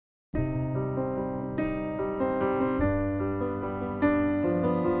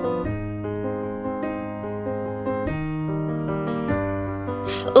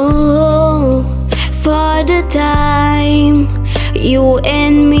you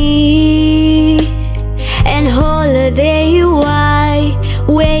and me. And holiday, why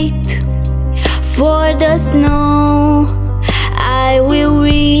wait for the snow? I will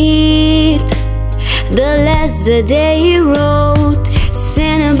read the last the day wrote.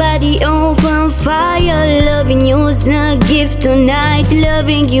 Somebody open fire, loving you's a gift tonight.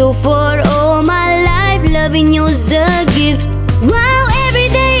 Loving you for all my life, loving you's a gift. Wow, every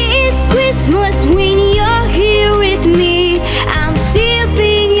day is Christmas when you're here with me. I'm safe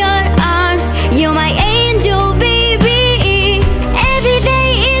in your arms, you're my angel, baby. Every day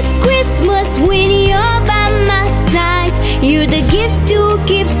is Christmas when you're by my side. You're the gift who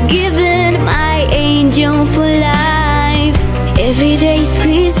keeps giving, my angel for life. Every day's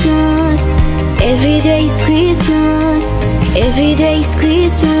Christmas, every day's Christmas, every day's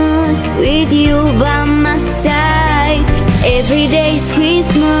Christmas with you by my side. Every day's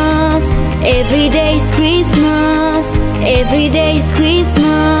Christmas, every day's Christmas, every day's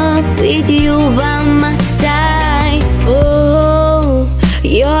Christmas with you by my side. Oh,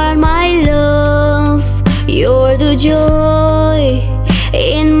 you're my love, you're the joy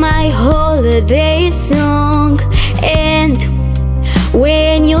in my holiday song. And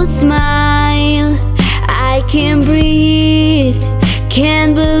when you smile, I can breathe,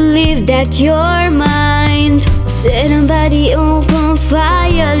 can't believe that you're mine. Somebody open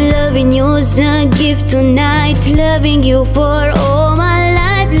fire, loving you's a gift tonight. Loving you for all my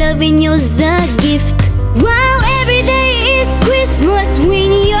life, loving you's a gift. Wow, every day is Christmas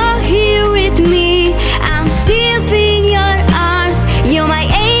when you're here with me. I'm safe in your arms, you're my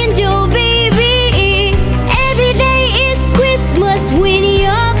angel, baby. Every day is Christmas when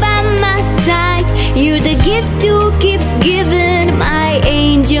you're by my side. You're the gift who keeps giving, my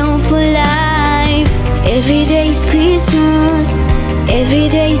angel for life. Every day's Christmas, every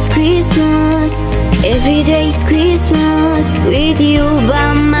day's Christmas, every day's Christmas with you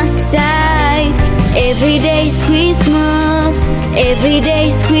by my side. Every day's Christmas, every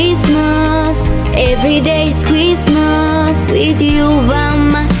day's Christmas, every day's Christmas with you by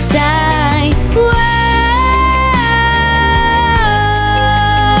my side.